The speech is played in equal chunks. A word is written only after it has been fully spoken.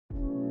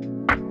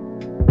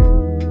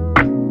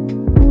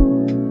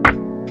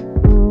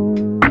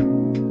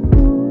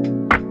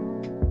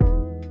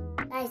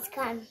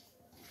time.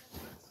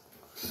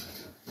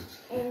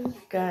 And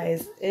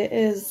guys, it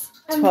is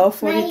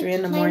 12:43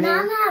 in the morning.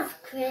 My mom have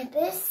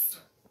Krampus.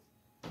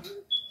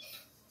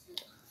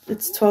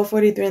 It's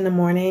 12:43 in the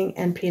morning,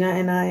 and Peanut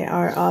and I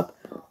are up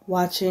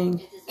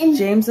watching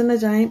James and the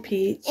Giant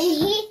Peach.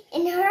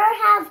 And her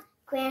have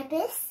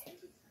Krampus.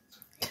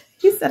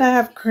 He said I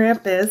have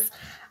Krampus.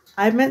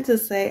 I meant to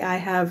say I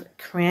have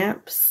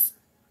cramps.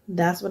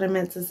 That's what I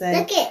meant to say.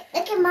 Look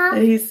at Mom.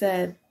 And he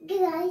said, Look,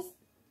 guys.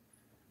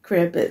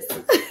 Krampus.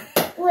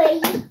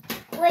 Wait,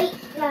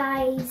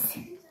 guys.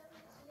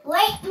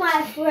 Wait,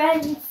 my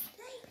friends.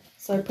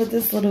 So I put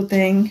this little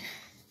thing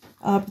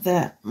up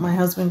that my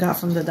husband got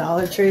from the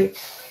Dollar Tree,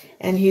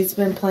 and he's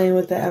been playing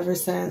with it ever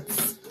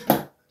since.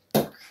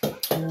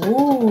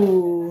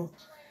 Ooh.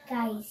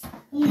 Guys,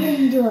 you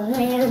didn't do a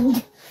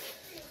hand.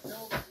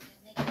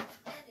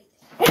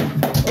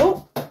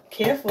 Oh,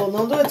 careful.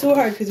 Don't do it too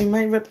hard because you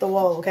might rip the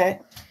wall, okay?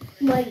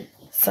 Wait.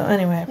 So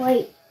anyway.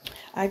 Wait.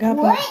 I got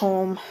back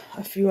home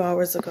a few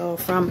hours ago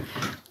from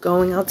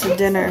going out to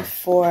dinner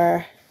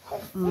for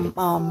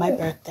my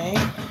birthday,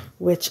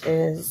 which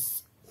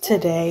is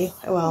today.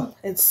 Well,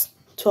 it's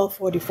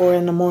 12:44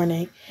 in the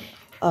morning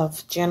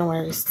of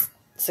January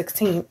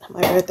 16th, my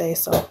birthday.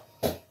 So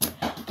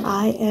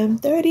I am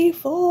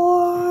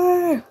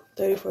 34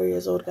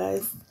 years old,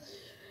 guys,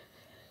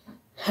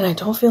 and I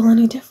don't feel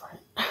any different.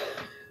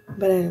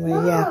 But anyway,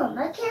 yeah. Mom,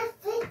 I can't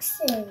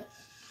fix it.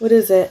 What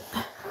is it?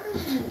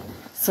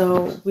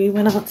 So we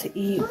went out to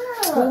eat.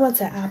 We went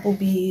to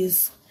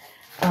Applebee's,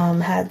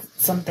 had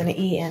something to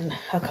eat and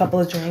a couple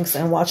of drinks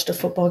and watched a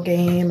football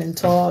game and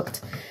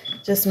talked.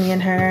 Just me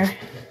and her.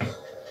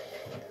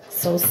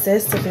 So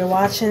sis, if you're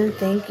watching,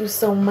 thank you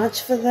so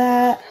much for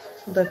that.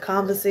 The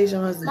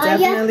conversation was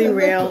definitely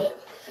real.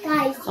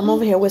 Guys, I'm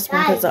over here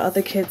whispering because the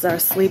other kids are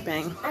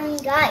sleeping.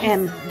 Guys,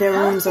 and their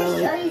rooms are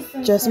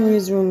like,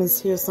 Jessamie's room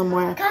is here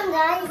somewhere. Come,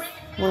 guys.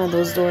 One of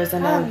those doors,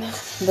 and then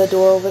the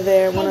door over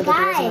there, one of the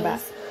doors in the back.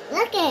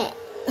 Look it.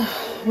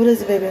 What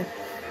is it, baby?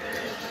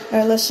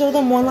 Alright, let's show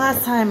them one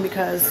last time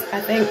because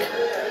I think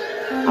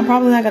I'm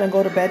probably not going to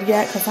go to bed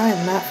yet because I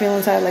am not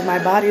feeling tired. Like,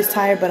 my body's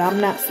tired, but I'm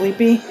not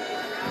sleepy.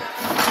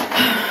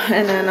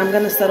 And then I'm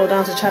going to settle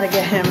down to try to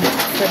get him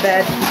to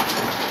bed.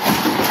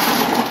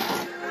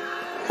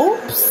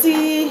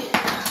 Oopsie.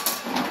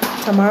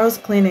 Tomorrow's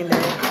cleaning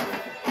day.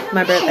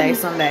 My birthday,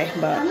 Sunday,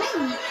 but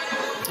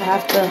I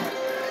have to...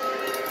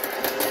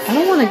 I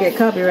don't want to get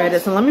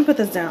copyrighted, so let me put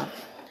this down.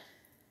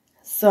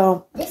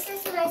 So, this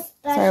is my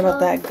special. Sorry about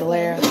that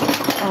glare. This is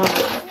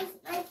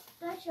my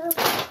special.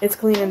 It's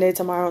cleaning day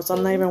tomorrow, so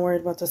I'm not even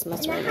worried about this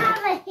mess right now.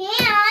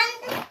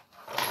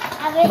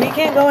 We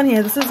can't go in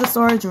here. This is the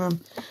storage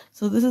room.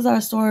 So this is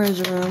our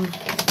storage room.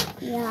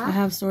 Yeah. I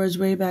have storage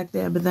way back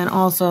there, but then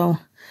also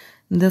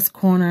this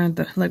corner,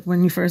 like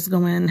when you first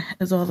go in,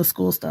 is all the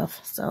school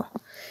stuff. So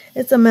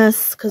it's a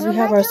mess because we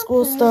have our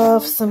school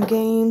stuff, some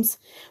games.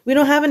 We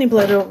don't have any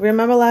Play-Doh.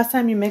 Remember last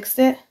time you mixed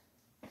it?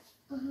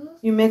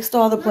 You mixed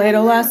all the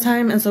Play-Doh last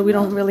time, and so we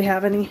don't really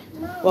have any.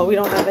 Well, we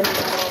don't have any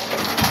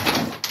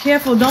at all.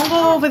 Careful, don't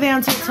go over there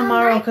until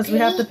tomorrow because we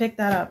have to pick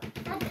that up.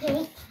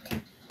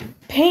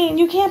 Paint?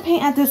 You can't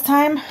paint at this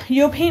time.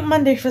 You'll paint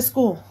Monday for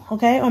school,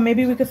 okay? Or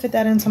maybe we could fit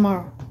that in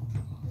tomorrow.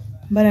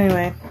 But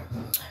anyway,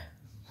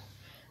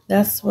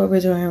 that's what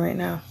we're doing right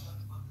now.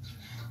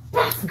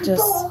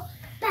 Just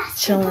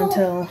chill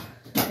until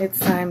it's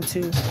time to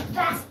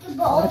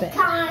go to bed.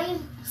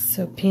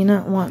 So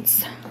Peanut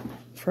wants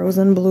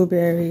frozen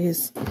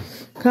blueberries.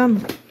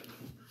 Come.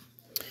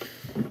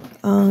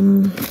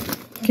 Can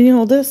you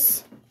hold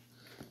this?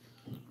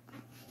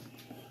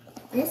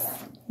 This?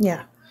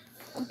 Yeah.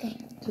 Okay.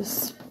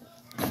 Just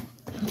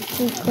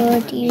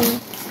record you.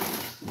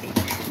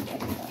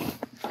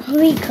 I'm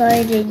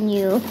recording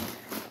you.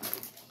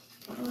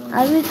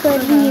 I'm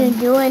recording you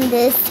doing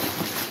this.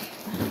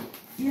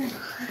 Yeah.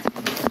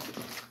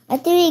 I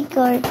have to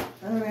record.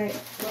 Alright.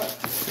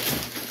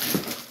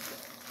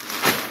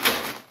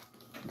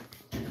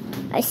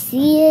 I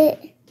see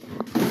it.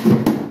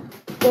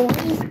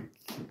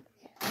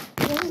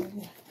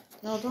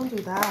 No, don't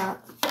do that.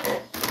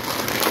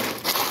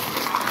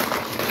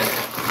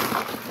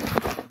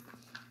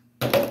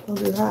 Don't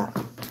do that.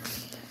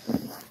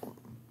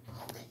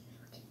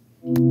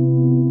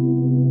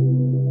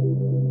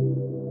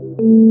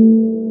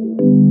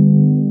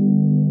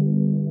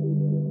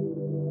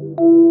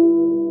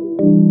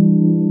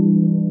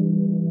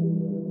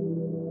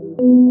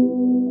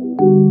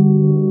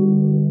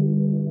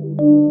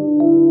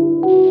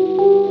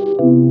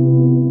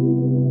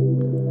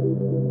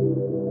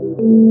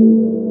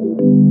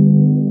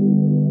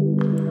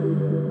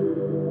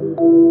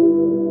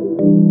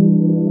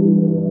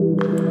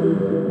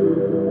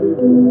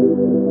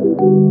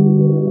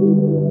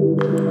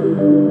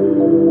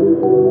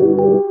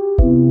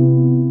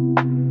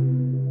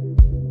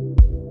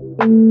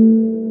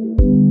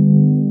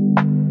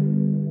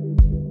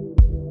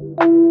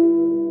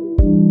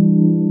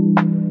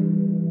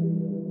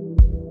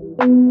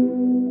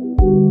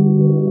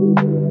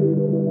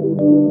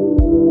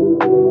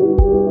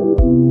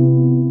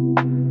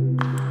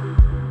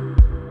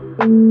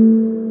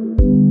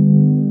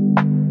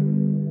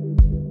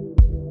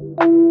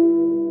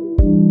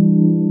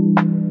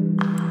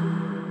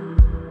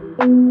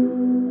 What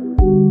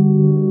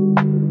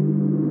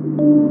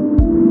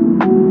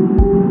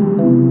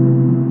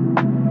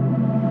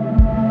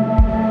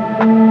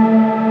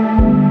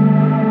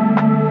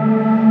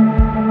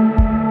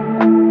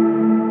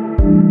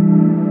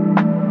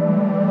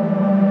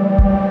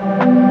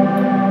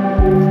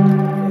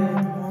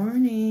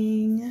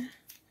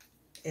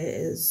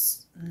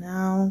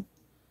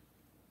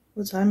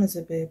time is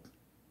it, babe?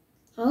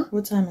 Huh?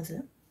 What time is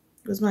it?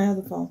 Where's my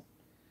other phone?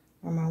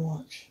 Or my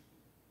watch?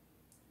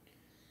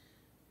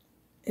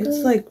 It's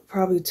like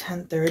probably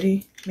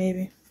 10:30,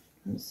 maybe.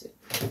 Let me see.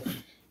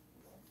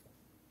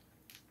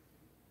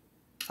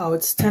 Oh,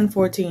 it's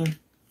 10:14.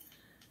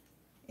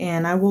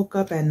 And I woke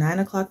up at 9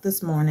 o'clock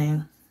this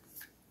morning.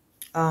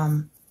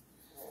 I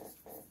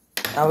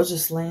was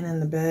just laying in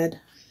the bed.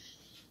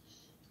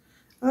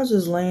 I was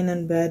just laying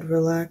in bed,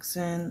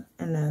 relaxing,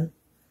 and then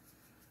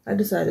I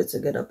decided to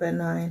get up at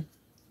 9.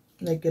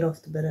 Like, get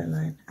off the bed at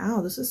 9.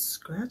 Ow, this is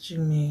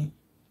scratching me.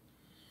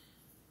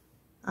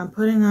 I'm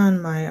putting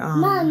on my,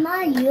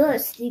 Mama, you're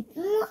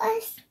sleeping with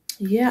us?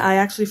 Yeah, I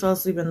actually fell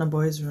asleep in the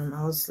boys' room.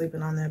 I was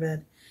sleeping on their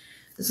bed.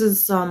 This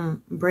is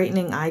some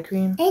brightening eye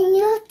cream. And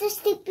you have to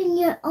sleep in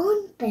your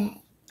own bed.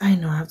 I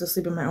know, I have to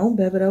sleep in my own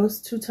bed, but I was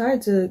too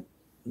tired to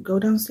go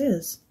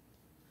downstairs.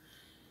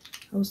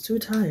 I was too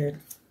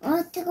tired. I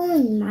want to go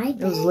in my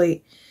bed. It was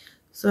late.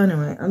 So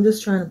anyway, I'm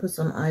just trying to put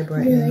some eye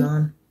brightening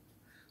on.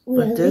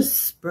 But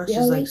this brush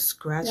is like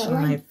scratching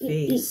my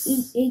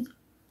face.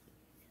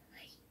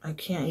 I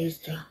can't use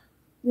the...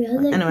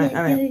 Anyway,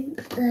 alright.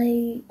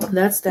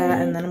 That's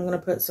that, and then I'm going to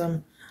put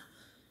some...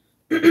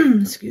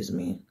 excuse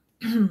me.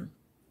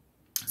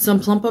 Some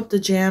Plump Up the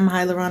Jam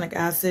Hyaluronic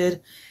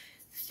Acid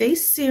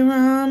face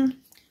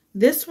serum.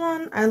 This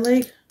one, I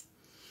like...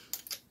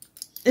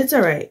 It's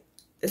alright.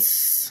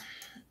 It's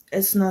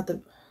not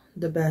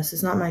the best.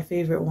 It's not my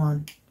favorite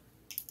one.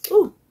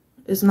 Ooh,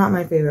 it's not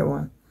my favorite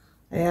one.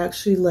 I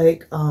actually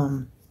like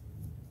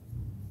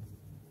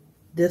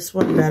this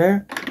one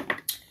better.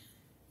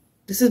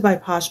 This is by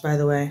Posh, by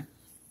the way.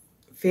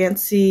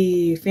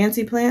 Fancy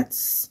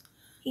Plants.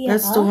 Yeah.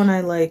 That's the one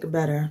I like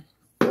better.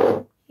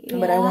 Yeah.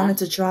 But I wanted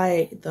to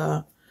try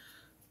the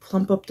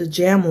Plump Up the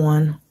Jam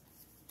one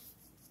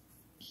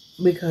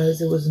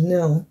because it was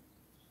new.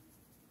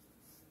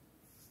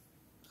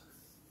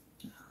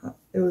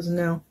 It was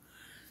new.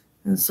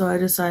 And so I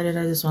decided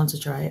I just wanted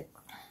to try it.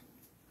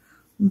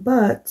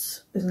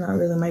 But it's not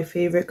really my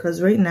favorite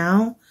because right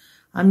now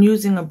I'm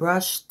using a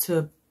brush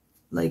to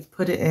like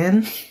put it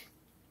in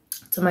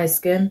to my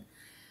skin.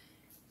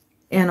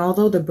 And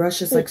although the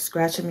brush is like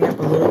scratching me up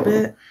a little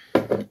bit,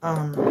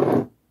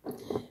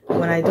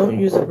 when I don't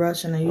use a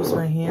brush and I use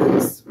my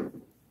hands,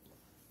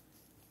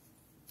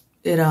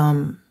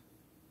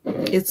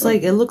 it's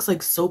like, it looks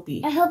like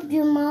soapy. I help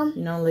you, Mom.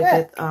 You know, like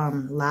it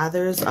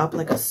lathers up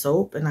like a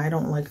soap, and I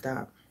don't like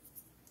that.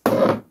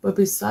 But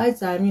besides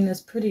that, I mean,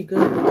 it's pretty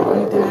good. But the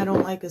only thing I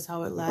don't like is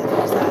how it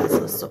lathers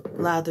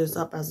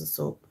up as a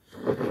soap.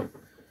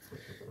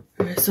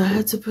 Alright, so I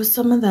had to put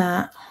some of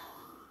that.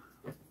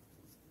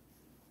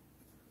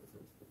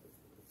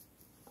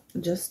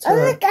 Just to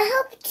look, I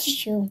helped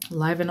you.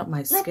 Liven up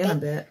my skin a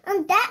bit.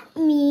 And that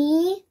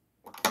me.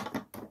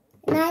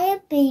 And I a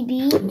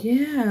baby.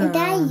 Yeah. And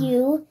that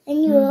you.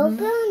 And you're a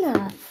grown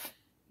up.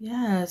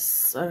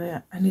 Yes.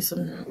 Alright, I need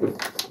some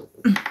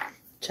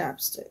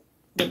chapstick.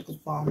 Lip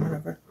balm,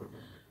 whatever.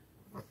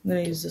 I'm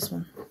gonna use this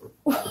one.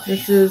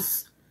 This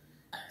is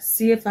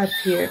CFI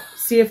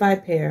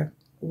Pear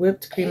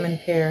Whipped Cream and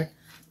Pear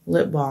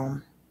Lip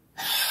Balm.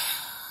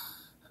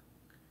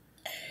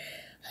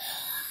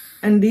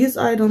 And these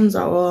items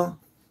are all...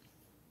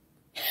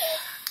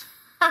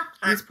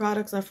 These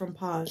products are from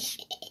Posh.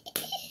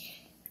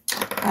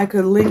 I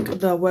could link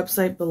the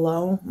website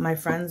below, my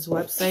friend's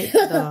website.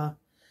 The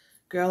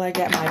girl I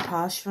get my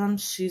Posh from,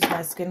 she's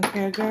my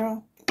skincare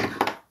girl.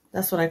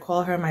 That's what I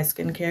call her, my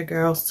skincare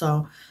girl.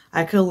 So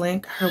I could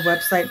link her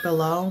website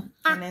below,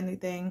 and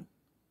anything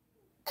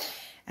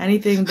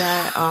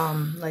that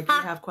like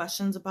you have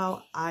questions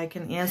about, I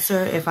can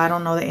answer. If I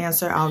don't know the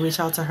answer, I'll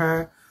reach out to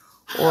her,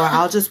 or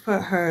I'll just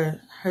put her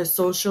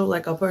social,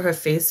 like I'll put her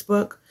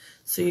Facebook,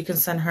 so you can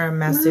send her a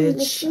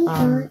message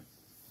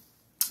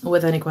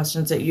with any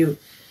questions that you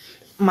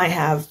might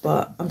have.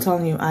 But I'm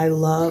telling you, I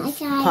love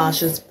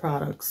Posh's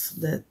products.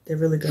 That they're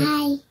really good.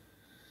 Hi.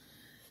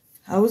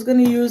 I was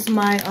going to use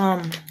my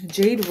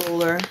jade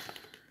roller,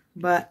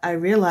 but I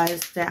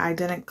realized that I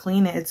didn't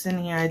clean it. It's in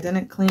here. I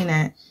didn't clean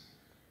it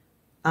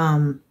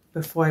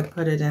before I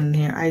put it in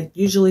here. I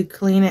usually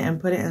clean it and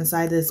put it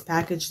inside this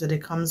package that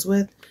it comes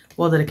with,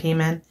 well, that it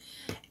came in,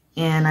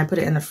 and I put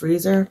it in the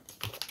freezer.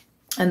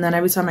 And then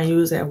every time I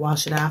use it, I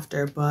wash it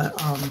after, but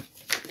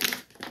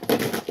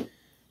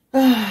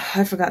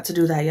I forgot to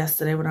do that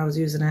yesterday when I was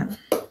using it.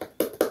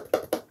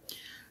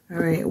 All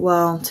right,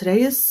 well,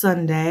 today is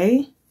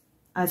Sunday.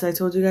 As I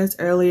told you guys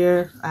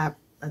earlier, I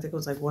think it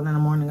was like 1 in the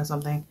morning or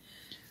something.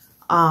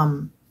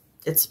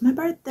 It's my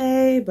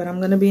birthday, but I'm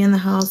going to be in the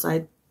house.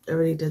 I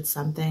already did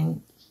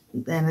something.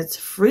 And it's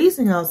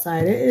freezing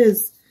outside. It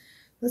is,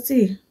 let's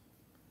see.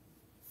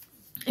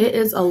 It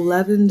is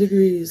 11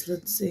 degrees.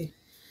 Let's see.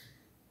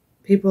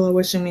 People are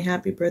wishing me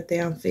happy birthday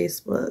on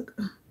Facebook.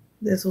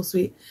 They're so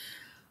sweet.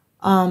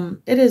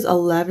 It is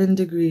 11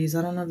 degrees.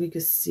 I don't know if you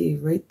can see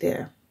right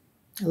there.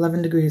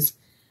 11 degrees.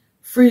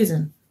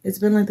 Freezing. It's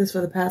been like this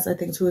for the past, I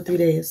think, 2 or 3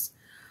 days.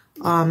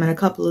 And a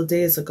couple of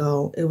days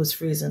ago, it was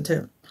freezing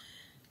too.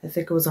 I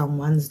think it was on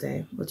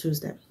Wednesday or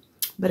Tuesday.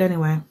 But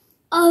anyway.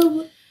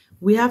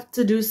 We have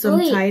to do some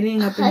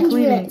tidying up and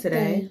cleaning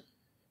today.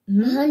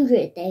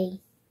 100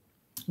 day.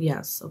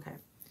 Yes, okay.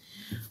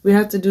 We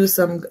have to do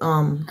some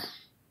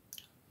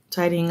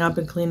tidying up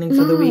and cleaning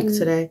for the week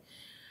today.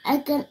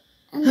 Because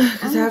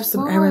I have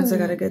some errands I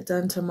gotta get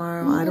done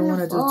tomorrow. I don't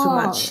want to do too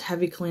much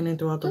heavy cleaning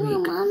throughout the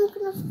week. I'm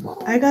gonna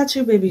fall. I got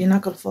you, baby. You're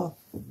not gonna fall.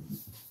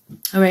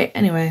 Alright,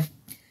 anyway.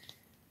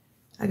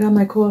 I got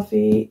my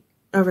coffee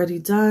already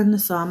done.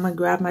 So I'm gonna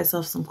grab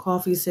myself some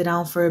coffee, sit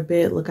down for a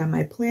bit, look at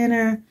my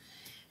planner,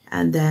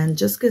 and then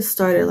just get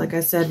started. Like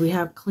I said, we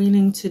have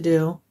cleaning to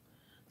do.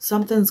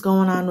 Something's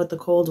going on with the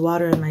cold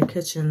water in my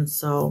kitchen,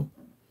 so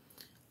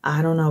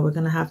I don't know. We're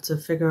gonna have to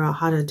figure out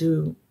how to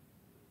do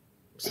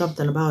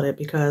something about it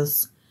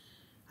because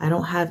I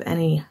don't have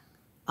any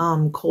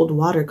cold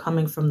water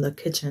coming from the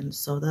kitchen,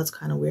 so that's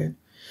kind of weird.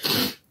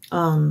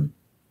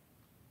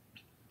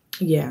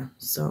 Yeah,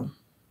 so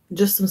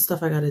just some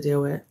stuff I gotta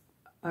deal with.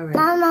 All right.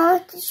 Mama, I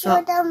want to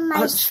show them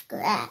my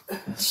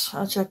scratch.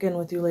 I'll check in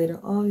with you later.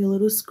 Oh, your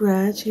little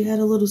scratch. He had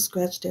a little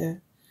scratch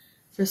there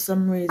for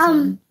some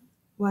reason.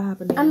 What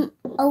happened to him?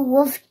 A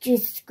wolf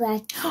just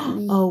scratched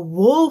me. A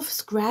wolf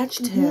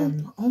scratched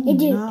him. Oh,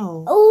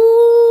 no.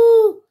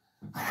 Oh!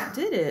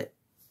 Did it?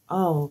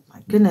 Oh,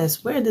 my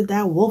goodness. Where did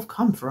that wolf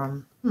come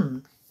from?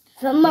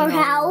 From our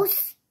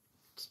house.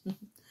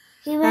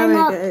 He went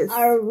up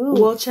our roof.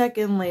 We'll check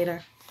in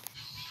later.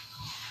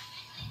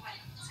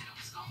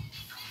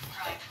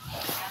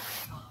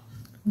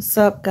 What's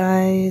up,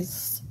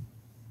 guys?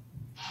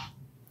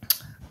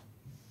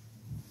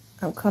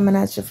 I'm coming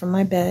at you from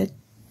my bed.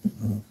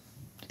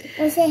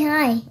 Well, say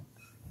hi.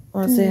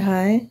 Want to say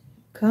hi?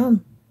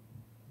 Come.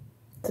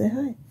 Say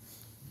hi.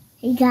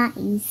 Hey,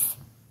 guys.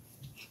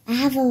 I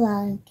have a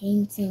lot of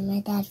games in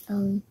my dad's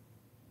phone.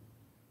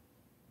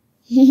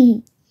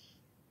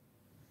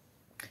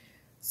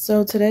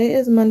 So today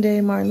is Monday,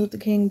 Martin Luther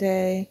King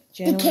Day,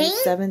 January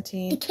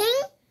 17th. The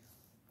king?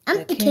 I'm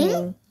the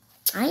king?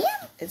 I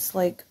am? It's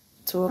like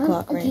 2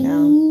 o'clock right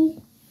now.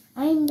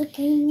 I'm the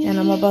king. And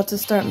I'm about to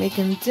start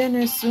making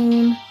dinner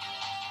soon.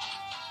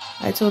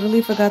 I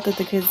totally forgot that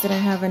the kids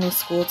didn't have any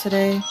school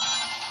today.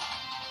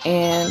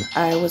 And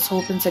I was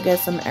hoping to get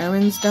some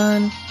errands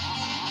done.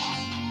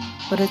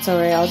 But it's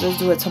alright, I'll just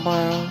do it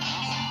tomorrow.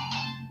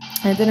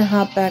 I didn't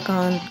hop back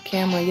on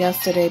camera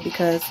yesterday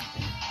because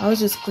I was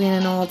just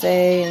cleaning all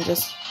day and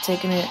just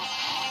taking it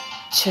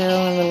chill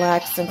and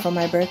relaxing for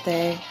my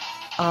birthday.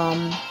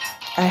 I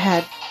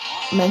had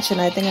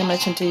mentioned, I think I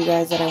mentioned to you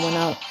guys that I went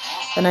out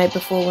the night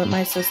before with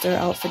my sister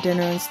out for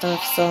dinner and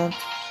stuff. So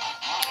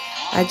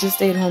I just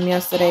stayed home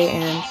yesterday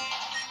and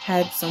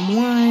had some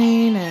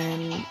wine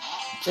and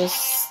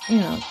just, you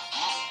know,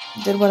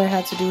 did what I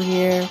had to do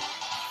here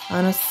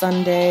on a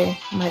Sunday,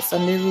 my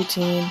Sunday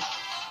routine.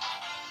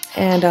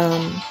 And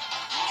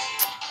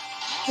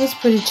it was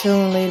pretty chill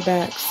and laid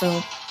back.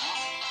 So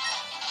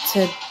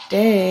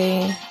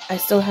today I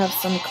still have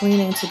some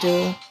cleaning to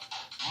do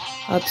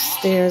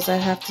upstairs. I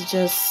have to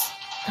just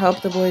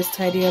help the boys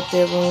tidy up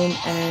their room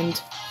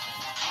and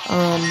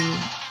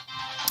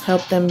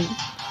help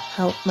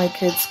my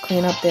kids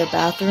clean up their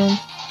bathroom.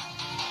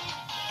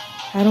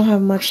 I don't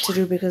have much to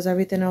do because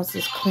everything else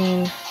is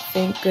clean.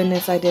 Thank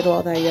goodness I did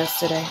all that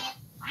yesterday.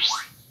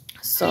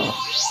 So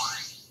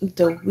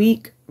the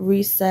week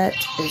reset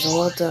is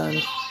all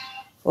done.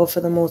 Well,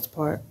 for the most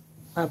part,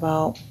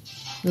 about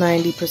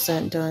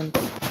 90% done.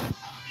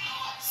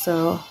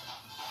 So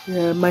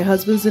yeah, my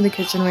husband's in the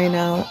kitchen right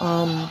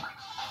now,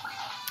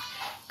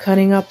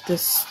 cutting up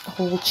this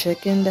whole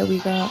chicken that we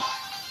got.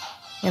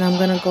 And I'm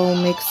gonna go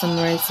make some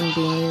rice and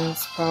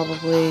beans,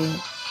 probably,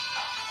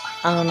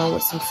 I don't know,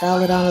 with some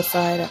salad on the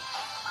side.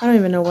 I don't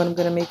even know what I'm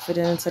gonna make for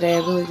dinner today. I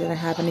really didn't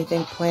have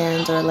anything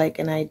planned or like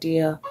an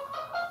idea.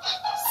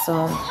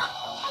 So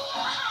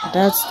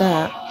that's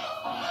that.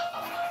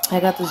 I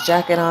got this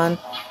jacket on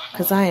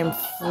because I am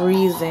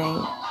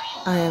freezing.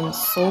 I am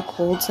so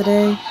cold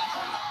today.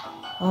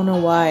 I don't know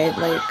why.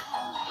 Like,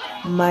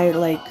 my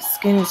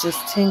skin is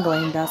just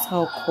tingling. That's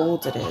how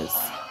cold it is.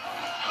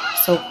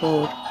 So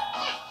cold.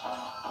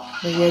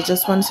 But yeah,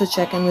 just wanted to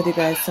check in with you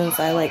guys since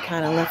I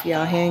kind of left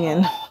y'all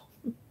hanging.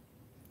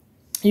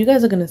 You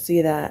guys are gonna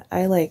see that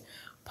I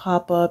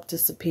pop up,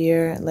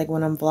 disappear,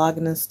 when I'm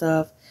vlogging and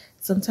stuff.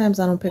 Sometimes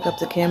I don't pick up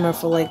the camera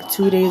for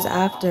 2 days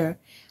after.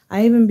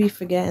 I even be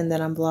forgetting that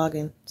I'm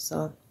vlogging.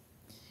 So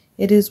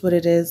it is what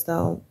it is,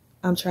 though.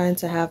 I'm trying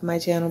to have my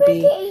channel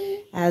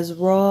be as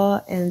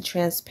raw and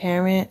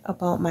transparent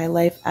about my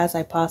life as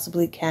I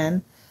possibly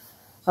can.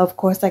 Of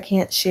course, I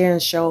can't share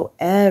and show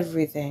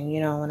everything,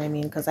 you know what I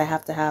mean? Because I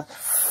have to have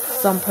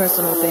some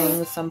personal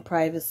things, some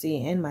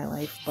privacy in my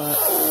life. But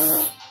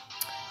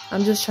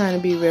I'm just trying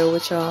to be real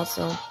with y'all.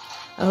 So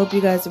I hope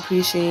you guys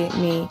appreciate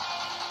me,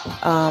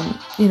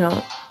 you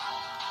know,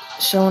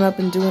 showing up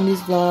and doing these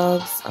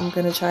vlogs. I'm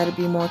going to try to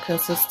be more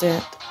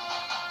consistent.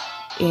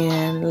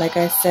 And like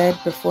I said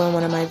before in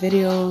one of my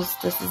videos,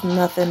 this is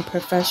nothing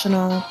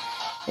professional.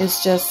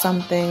 It's just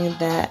something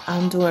that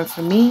I'm doing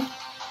for me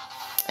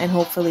and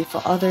hopefully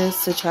for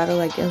others, to try to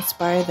like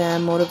inspire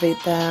them,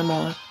 motivate them,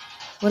 or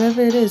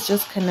whatever it is.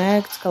 Just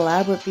connect,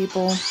 collab with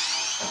people.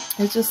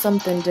 It's just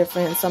something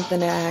different, something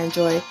that I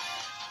enjoy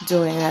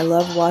doing. I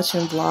love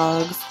watching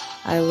vlogs.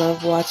 I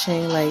love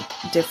watching like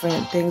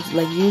different things.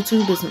 Like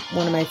YouTube is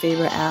one of my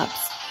favorite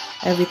apps.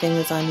 Everything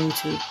is on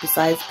YouTube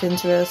besides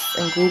Pinterest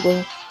and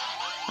Google.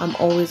 I'm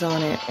always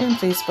on it, and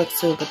Facebook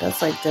too, but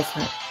that's like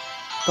different.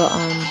 But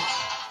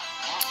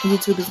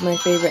YouTube is my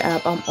favorite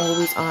app. I'm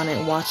always on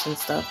it watching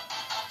stuff.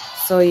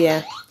 So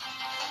yeah.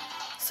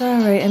 So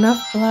alright,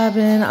 enough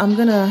blabbing. I'm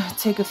gonna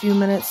take a few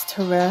minutes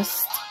to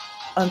rest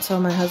until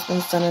my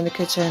husband's done in the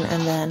kitchen,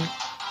 and then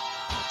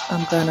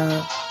I'm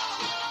gonna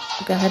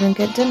go ahead and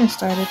get dinner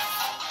started.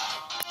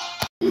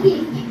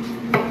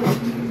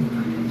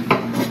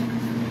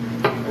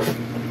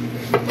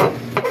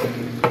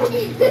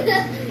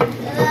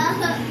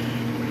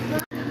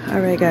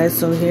 Alright guys,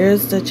 so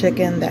here's the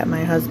chicken that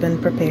my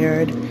husband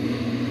prepared.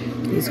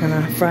 He's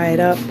gonna fry it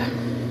up.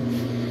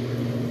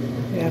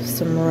 We have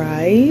some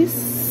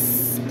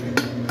rice,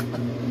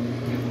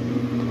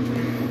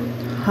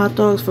 hot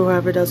dogs for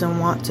whoever doesn't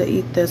want to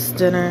eat this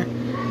dinner,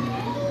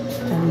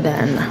 and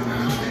then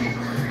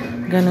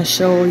I'm gonna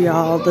show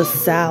y'all the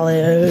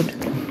salad.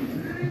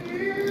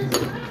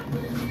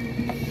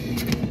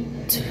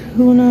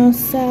 Tuna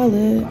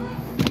salad.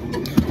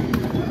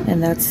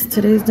 And that's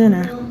today's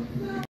dinner.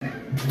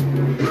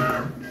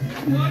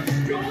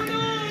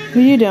 What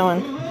are you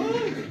doing?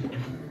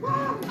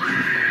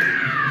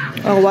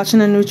 Oh, watching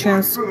the new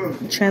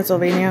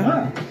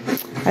Transylvania.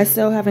 I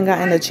still haven't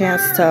gotten the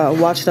chance to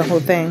watch the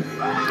whole thing.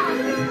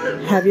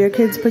 Have your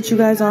kids put you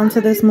guys onto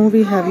this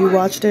movie? Have you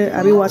watched it?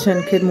 I be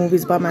watching kid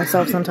movies by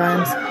myself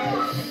sometimes.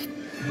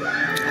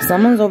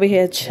 Someone's over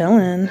here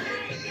chilling.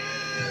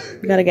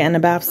 We gotta get in the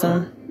bath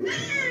soon.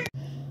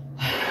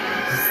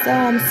 So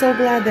I'm so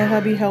glad that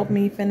hubby helped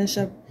me finish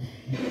up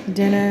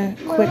dinner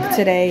quick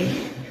today.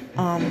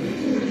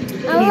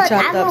 He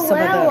chopped up some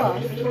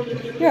of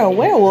the... You're a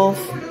werewolf?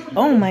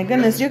 Oh my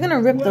goodness, you're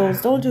gonna rip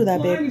those. Don't do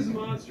that, babe.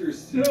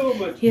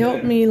 He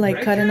helped me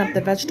like cutting up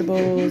the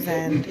vegetables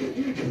and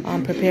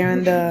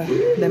preparing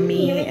the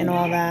meat and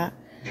all that.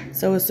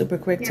 So it was super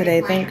quick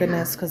today, thank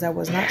goodness, because I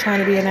was not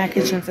trying to be in that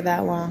kitchen for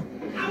that long.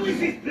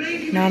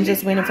 Now I'm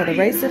just waiting for the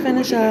rice to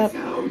finish up,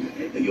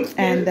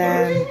 and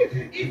then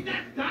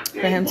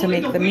for him to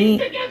make the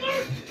meat,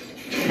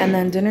 and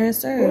then dinner is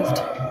served.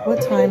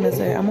 What time is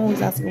it? I'm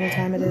always asking what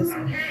time it is. I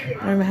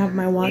don't even have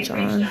my watch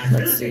on.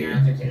 Let's see.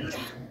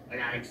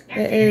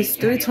 It is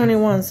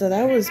 3:21, so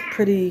that was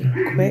pretty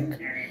quick.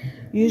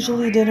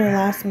 Usually dinner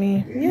lasts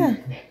me, yeah,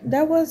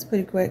 that was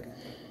pretty quick.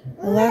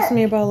 It lasts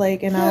me about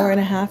like an hour and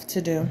a half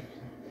to do.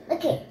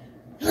 Okay.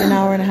 An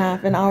hour and a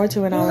half, an hour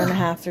to an hour and a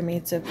half for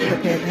me to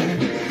prepare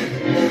dinner.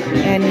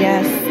 And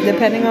yes,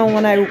 depending on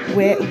what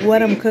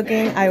I'm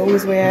cooking, I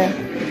always wear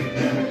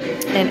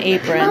an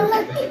apron,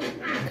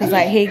 because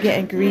I hate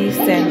getting grease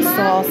and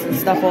sauce and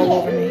stuff all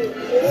over me.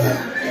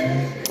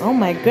 Oh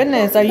my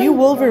goodness, are you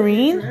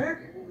Wolverine?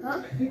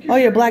 Oh,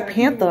 you're Black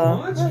Panther.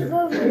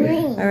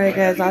 Alright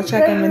guys, I'll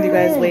check in with you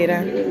guys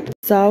later.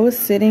 So I was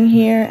sitting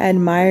here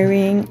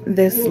admiring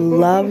this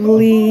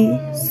lovely,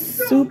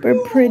 super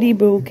pretty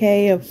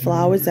bouquet of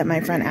flowers that my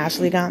friend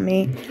Ashley got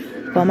me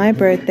for my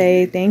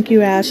birthday. Thank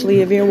you,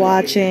 Ashley, if you're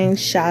watching.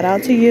 Shout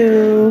out to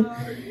you.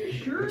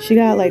 She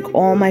got like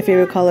all my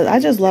favorite colors. I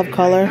just love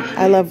color.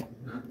 I love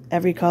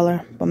every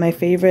color, but my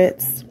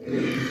favorites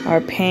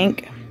are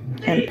pink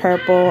and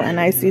purple, and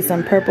I see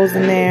some purples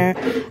in there.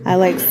 I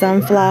like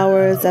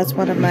sunflowers. That's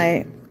one of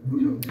my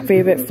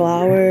favorite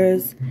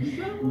flowers.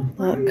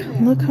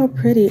 Look how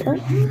pretty. Oh.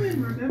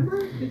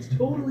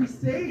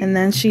 And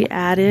then she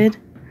added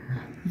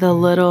the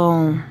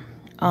little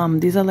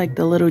these are like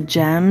the little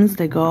gems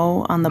that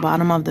go on the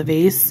bottom of the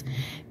vase.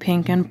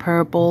 Pink and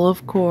purple,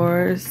 of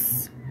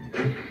course.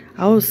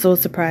 I was so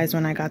surprised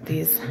when I got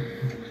these.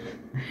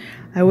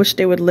 I wish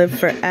they would live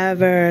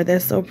forever.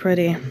 They're so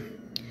pretty.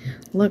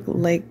 Look,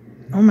 like,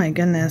 oh my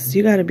goodness,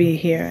 you gotta be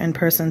here in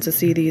person to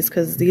see these,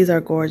 because these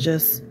are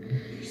gorgeous.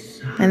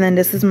 And then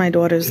this is my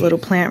daughter's little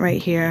plant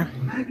right here.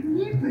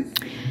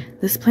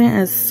 This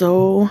plant is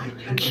so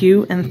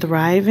cute and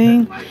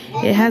thriving.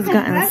 It has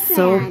gotten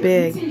so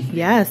big.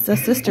 Yes,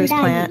 that's sister's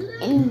plant.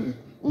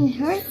 It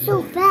hurts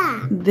so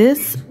fast.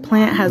 This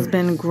plant has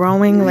been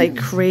growing like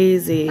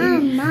crazy.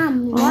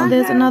 Oh,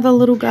 there's another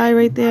little guy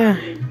right there.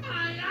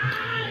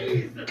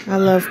 I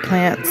love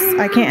plants.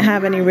 I can't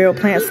have any real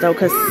plants though,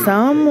 because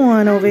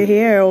someone over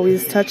here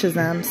always touches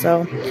them.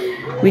 So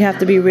we have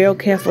to be real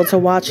careful to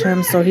watch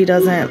him so he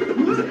doesn't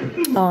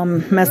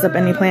mess up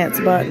any plants.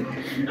 But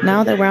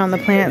now that we're on the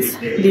plants,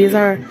 these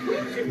are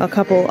a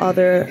couple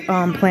other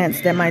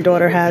plants that my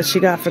daughter has. She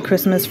got for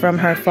Christmas from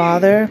her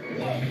father.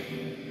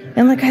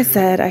 And like I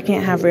said, I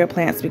can't have real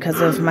plants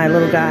because of my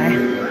little guy.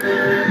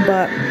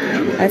 But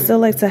I still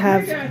like to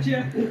have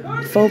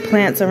faux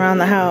plants around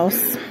the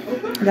house.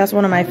 That's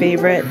one of my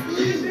favorite.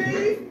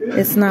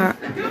 It's not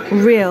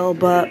real,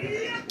 but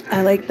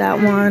I like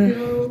that one.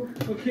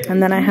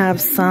 And then I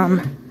have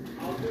some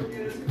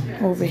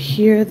over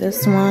here,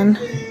 this one.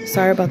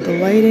 Sorry about the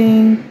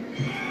lighting.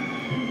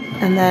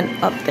 And then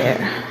up there.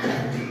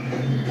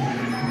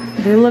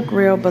 They look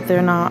real, but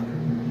they're not.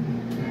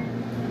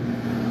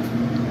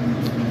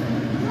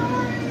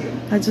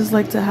 I just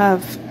like to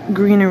have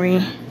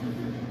greenery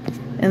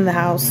in the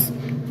house,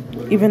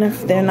 even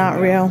if they're not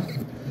real,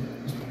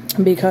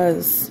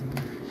 because,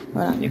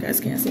 well, you guys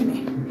can't see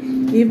me.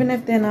 Even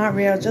if they're not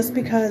real, just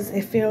because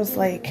it feels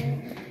like,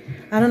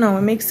 I don't know,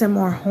 it makes it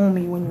more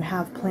homey when you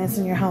have plants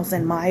in your house,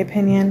 in my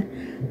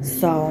opinion.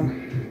 So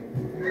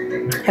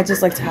I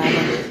just like to have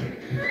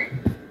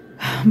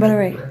them. But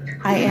alright,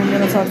 I am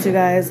going to talk to you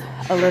guys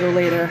a little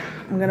later.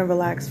 I'm going to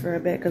relax for a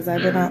bit because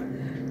I've been up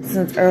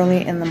since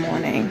early in the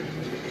morning.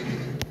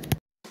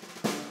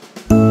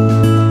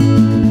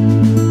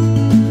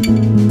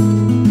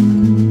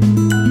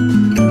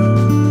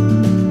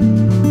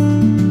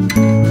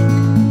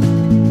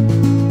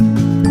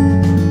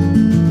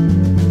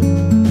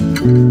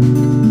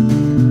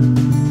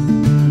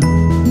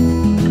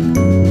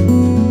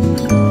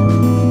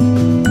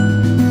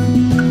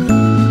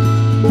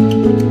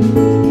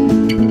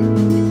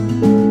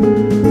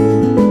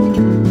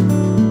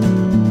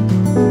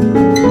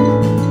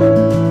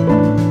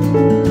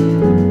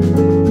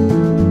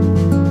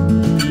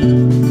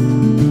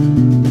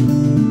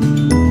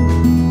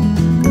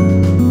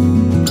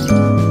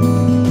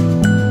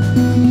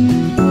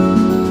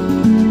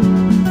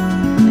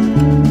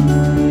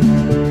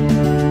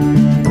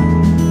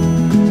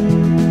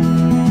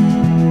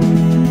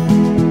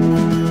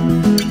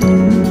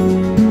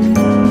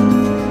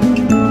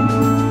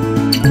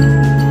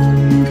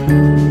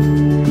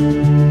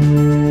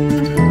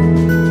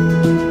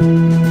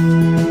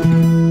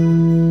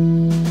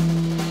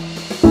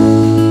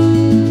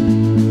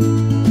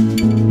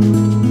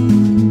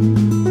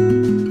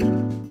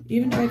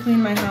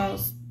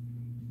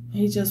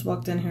 Just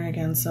walked in here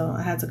again, so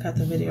I had to cut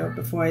the video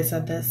before I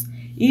said this.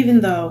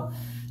 Even though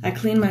I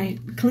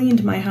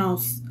cleaned my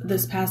house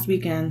this past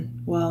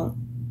weekend, well,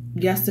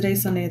 yesterday,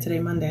 Sunday, and today,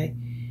 Monday,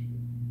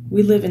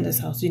 we live in this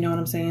house, you know what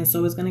I'm saying?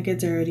 So it's gonna get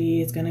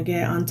dirty, it's gonna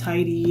get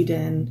untidied,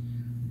 and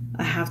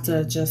I have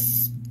to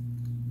just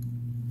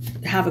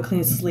have a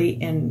clean slate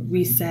and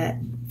reset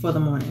for the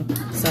morning.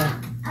 So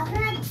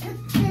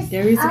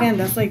there he is again.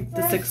 That's like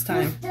the 6th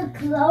time.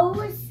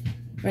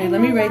 Right,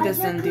 let me write this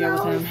and deal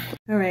with him.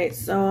 Alright,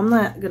 so I'm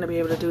not going to be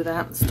able to do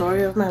that.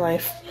 Story of my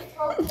life.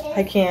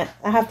 I can't.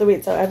 I have to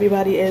wait till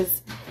everybody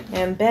is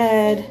in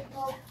bed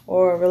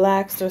or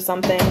relaxed or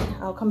something.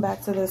 I'll come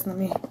back to this. Let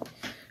me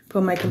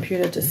put my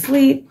computer to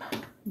sleep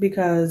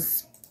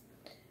because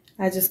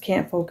I just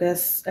can't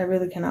focus. I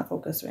really cannot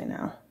focus right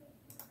now.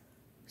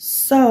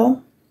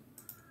 So,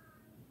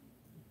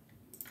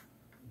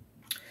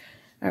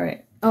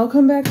 alright, I'll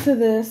come back to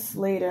this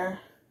later.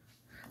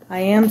 I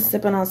am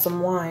sipping on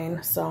some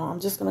wine, so I'm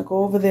just going to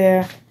go over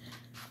there,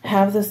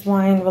 have this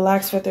wine,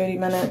 relax for 30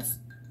 minutes.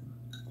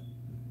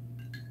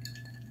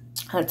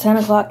 At 10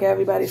 o'clock,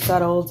 everybody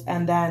settled,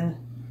 and then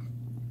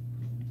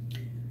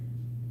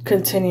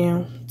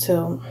continue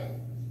till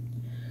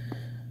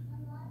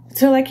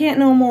I can't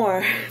no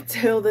more,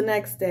 till the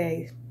next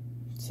day.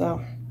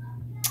 So,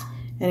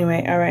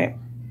 anyway, all right.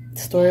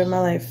 Story of my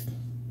life.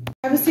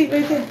 Have a seat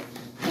right there.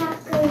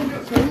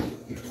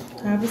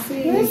 Have a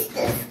seat. Where's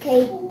this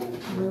cake?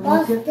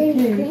 Boston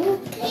cream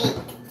cake.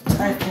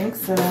 I think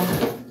so.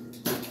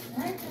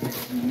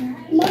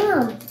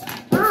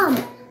 Mom,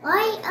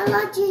 why I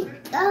thought you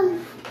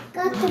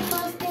got the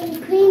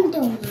Boston cream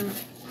donut?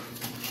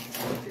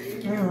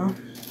 Yeah.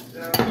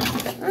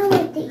 I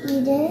want to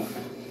eat it.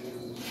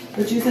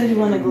 But you said you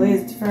want it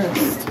glazed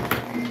first.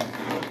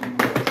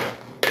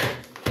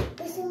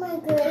 This is my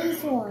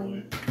glazed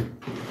one.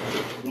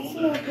 This is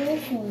my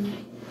glazed one.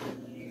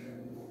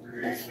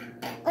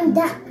 And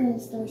that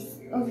glazed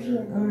over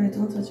here. Alright,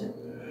 don't touch it.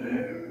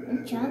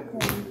 And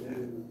chocolate.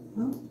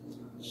 Huh?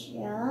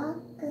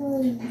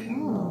 Chocolate.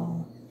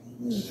 Oh.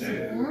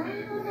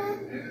 Chocolate.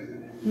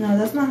 No,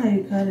 that's not how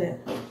you cut it.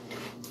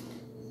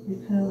 You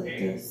cut it like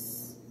this.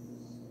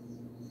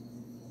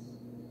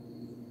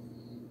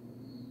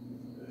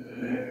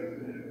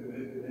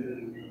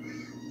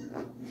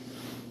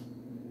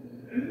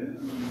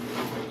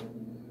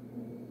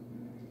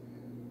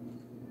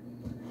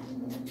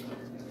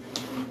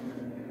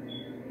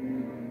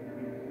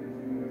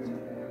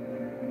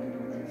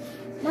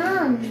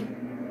 Mom,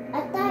 I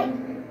thought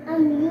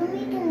you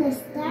making a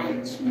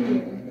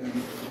statue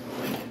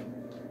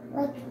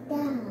like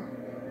that.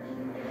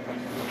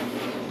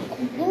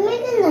 You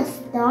making a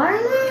star,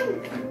 man?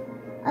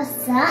 A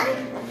sun?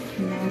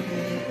 No,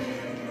 baby.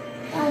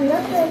 Oh,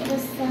 look like a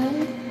sun.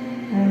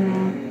 I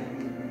know.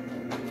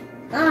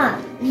 Ah,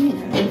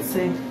 Let's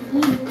see.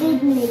 you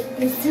did make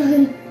this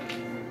one.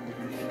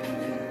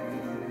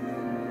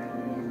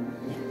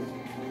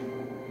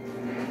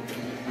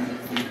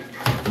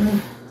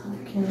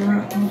 Hold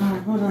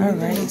on. All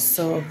right,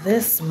 so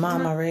this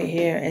mama right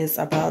here is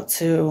about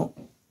to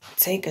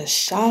take a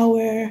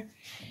shower,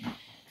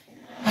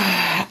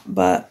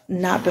 but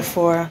not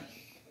before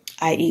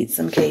I eat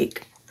some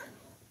cake.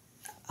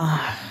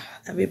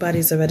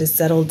 Everybody's already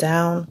settled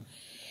down,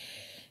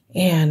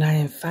 and I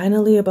am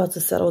finally about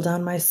to settle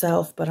down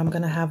myself, but I'm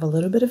going to have a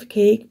little bit of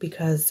cake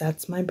because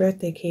that's my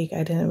birthday cake.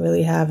 I didn't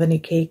really have any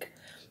cake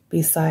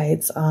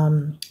besides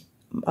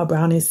a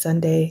brownie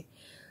sundae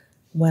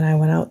when I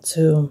went out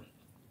to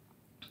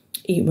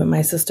eat with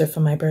my sister for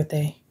my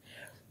birthday.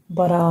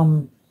 But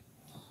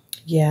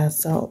yeah,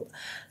 so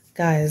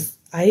guys,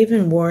 I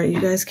even wore it. You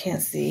guys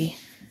can't see.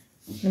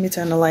 Let me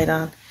turn the light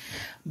on.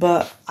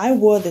 But I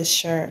wore this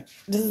shirt.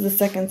 This is the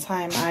second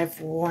time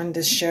I've worn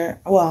this shirt.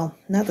 Well,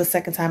 not the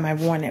second time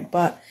I've worn it,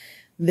 but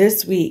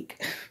this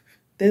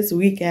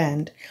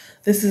weekend,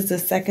 this is the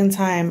second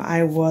time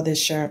I wore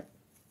this shirt.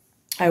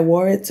 I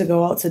wore it to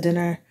go out to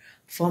dinner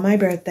for my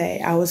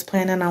birthday. I was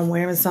planning on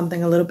wearing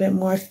something a little bit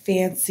more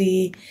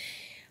fancy,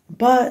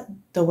 but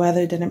the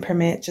weather didn't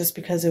permit just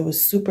because it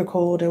was super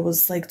cold. It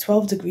was like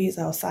 12 degrees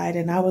outside,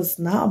 and I was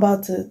not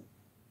about to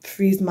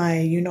freeze my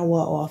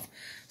you-know-what off.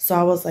 So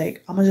I was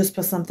like, I'm going to just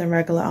put something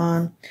regular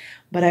on.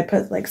 But I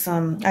put like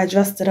I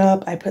dressed it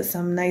up. I put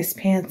some nice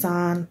pants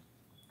on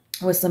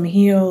with some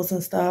heels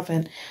and stuff.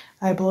 And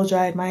I blow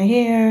dried my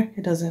hair.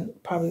 It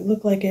doesn't probably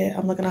look like it.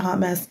 I'm looking a hot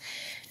mess.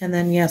 And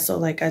then, yeah, so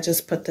like I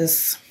just put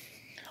this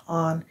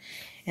on.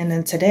 And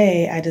then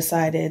today I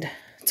decided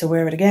to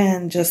wear it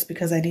again just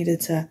because I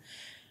needed to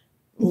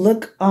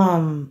look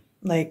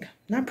like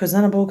not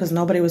presentable because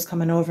nobody was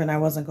coming over and I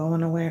wasn't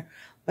going nowhere.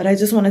 But I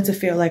just wanted to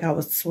feel like I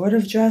was sort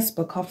of dressed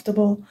but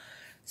comfortable.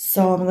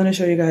 So I'm going to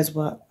show you guys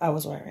what I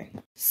was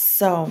wearing.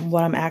 So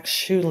what I'm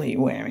actually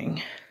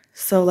wearing.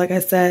 So like I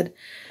said,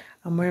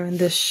 I'm wearing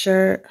this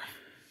shirt.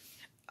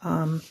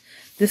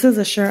 This is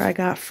a shirt I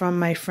got from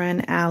my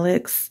friend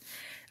Alex.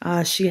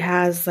 She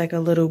has like a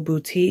little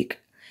boutique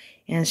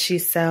and she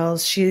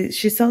sells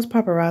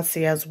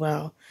paparazzi as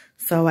well.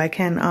 So I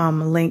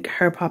can link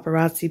her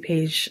paparazzi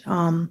page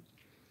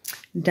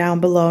down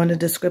below in the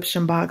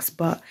description box,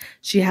 but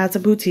she has a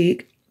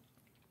boutique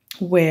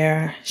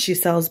where she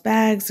sells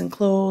bags and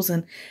clothes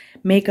and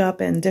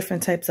makeup and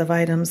different types of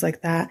items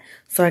like that.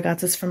 So I got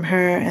this from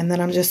her, and then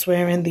I'm just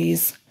wearing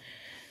these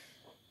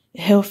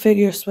Hill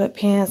Figure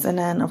sweatpants and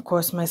then of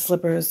course my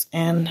slippers,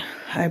 and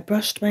I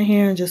brushed my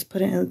hair and just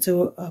put it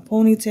into a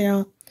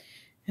ponytail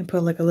and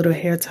put like a little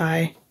hair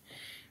tie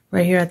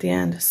right here at the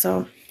end.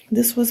 So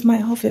this was my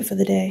outfit for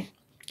the day,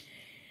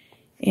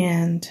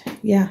 and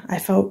yeah, I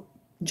felt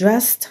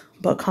dressed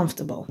but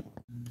comfortable.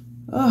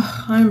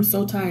 Oh, I'm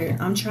so tired.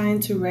 I'm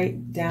trying to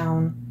write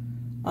down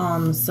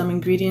some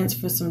ingredients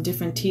for some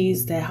different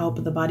teas that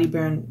help the body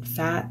burn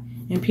fat.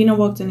 And Pina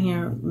walked in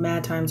here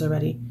mad times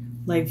already,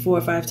 like 4 or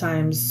 5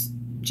 times,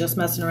 just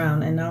messing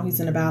around. And now he's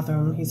in the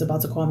bathroom. He's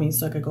about to call me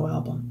so I could go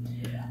help him.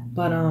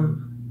 But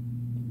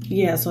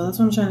yeah, so that's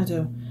what I'm trying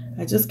to do.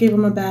 I just gave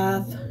him a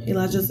bath.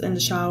 Elijah's in the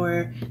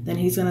shower. Then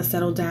he's gonna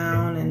settle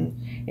down, and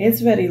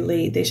it's very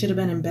late. They should have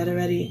been in bed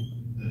already,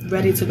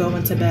 ready to go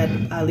into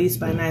bed at least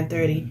by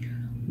 9:30,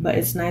 but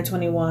it's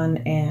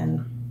 9:21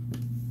 and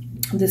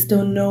they're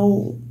still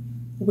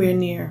nowhere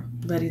near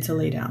ready to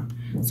lay down.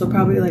 So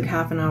probably like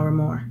half an hour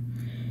more.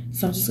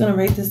 So I'm just gonna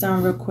write this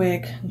down real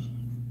quick,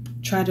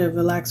 try to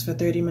relax for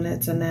 30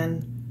 minutes, and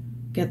then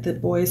get the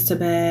boys to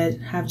bed,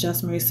 have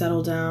Jess Marie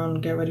settle down,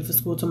 get ready for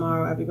school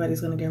tomorrow.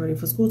 Everybody's gonna get ready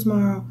for school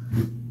tomorrow,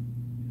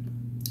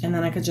 and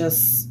then I could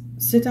just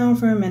sit down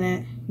for a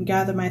minute,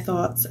 gather my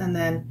thoughts, and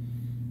then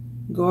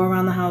go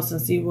around the house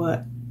and see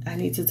what I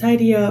need to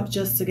tidy up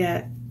just to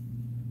get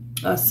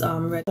us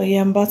ready. So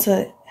yeah, I'm about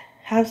to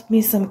have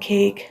me some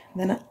cake.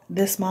 Then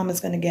this mom is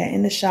going to get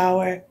in the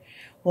shower.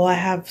 Well, I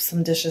have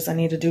some dishes I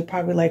need to do,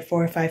 probably like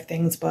 4 or 5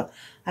 things, but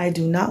I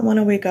do not want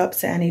to wake up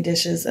to any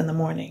dishes in the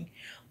morning.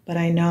 But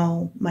I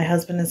know my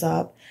husband is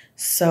up,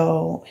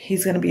 so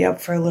he's going to be up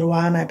for a little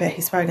while, and I bet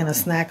he's probably going to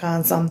snack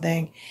on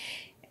something.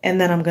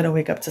 And then I'm going to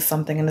wake up to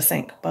something in the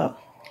sink, but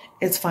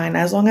it's fine.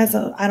 As long as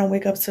I don't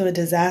wake up to a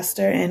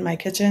disaster in my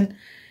kitchen,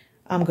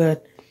 I'm good.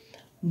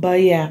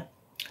 But yeah,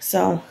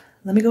 so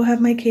let me go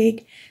have my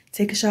cake,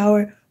 take a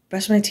shower,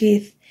 brush my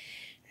teeth,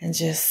 and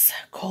just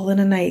call it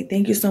a night.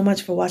 Thank you so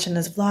much for watching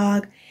this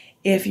vlog.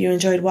 If you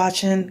enjoyed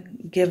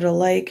watching, give it a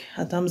like,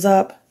 a thumbs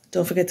up.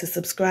 Don't forget to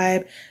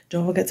subscribe.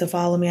 Don't forget to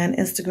follow me on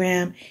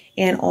Instagram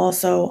and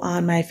also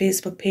on my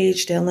Facebook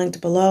page. They're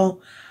linked below.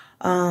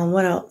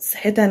 What else?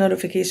 Hit that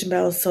notification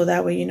bell so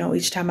that way you know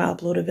each time I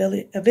upload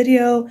a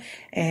video,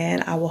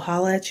 and I will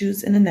holler at you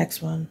in the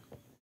next one.